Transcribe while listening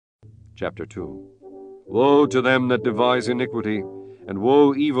Chapter 2. Woe to them that devise iniquity, and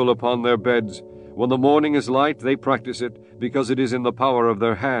woe evil upon their beds! When the morning is light, they practice it, because it is in the power of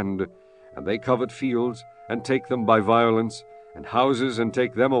their hand. And they covet fields, and take them by violence, and houses, and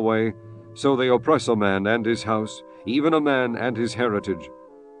take them away. So they oppress a man and his house, even a man and his heritage.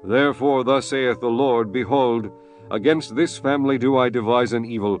 Therefore thus saith the Lord, Behold, against this family do I devise an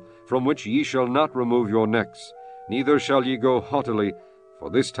evil, from which ye shall not remove your necks, neither shall ye go haughtily, for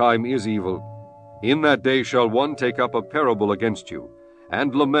this time is evil. In that day shall one take up a parable against you,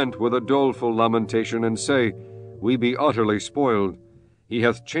 and lament with a doleful lamentation, and say, We be utterly spoiled. He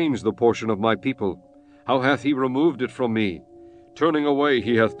hath changed the portion of my people. How hath he removed it from me? Turning away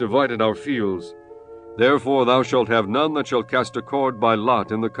he hath divided our fields. Therefore thou shalt have none that shall cast a cord by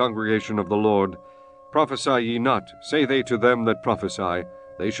lot in the congregation of the Lord. Prophesy ye not, say they to them that prophesy.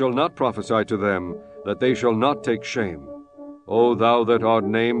 They shall not prophesy to them, that they shall not take shame. O thou that art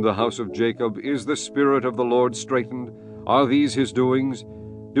named the house of Jacob, is the Spirit of the Lord straitened? Are these his doings?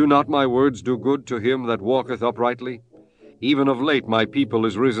 Do not my words do good to him that walketh uprightly? Even of late my people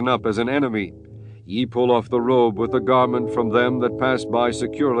is risen up as an enemy. Ye pull off the robe with the garment from them that pass by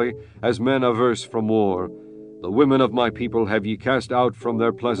securely, as men averse from war. The women of my people have ye cast out from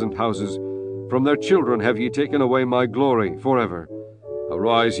their pleasant houses. From their children have ye taken away my glory forever.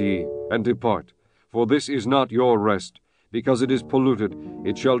 Arise ye, and depart, for this is not your rest. Because it is polluted,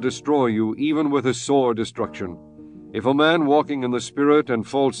 it shall destroy you, even with a sore destruction. If a man walking in the Spirit and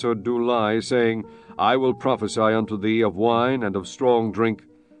falsehood do lie, saying, I will prophesy unto thee of wine and of strong drink,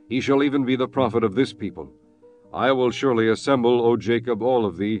 he shall even be the prophet of this people. I will surely assemble, O Jacob, all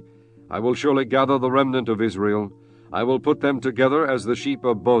of thee. I will surely gather the remnant of Israel. I will put them together as the sheep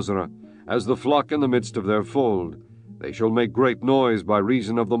of Bozrah, as the flock in the midst of their fold. They shall make great noise by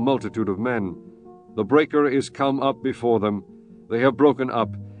reason of the multitude of men. The breaker is come up before them. They have broken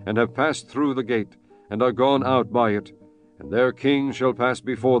up, and have passed through the gate, and are gone out by it. And their king shall pass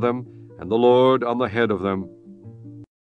before them, and the Lord on the head of them.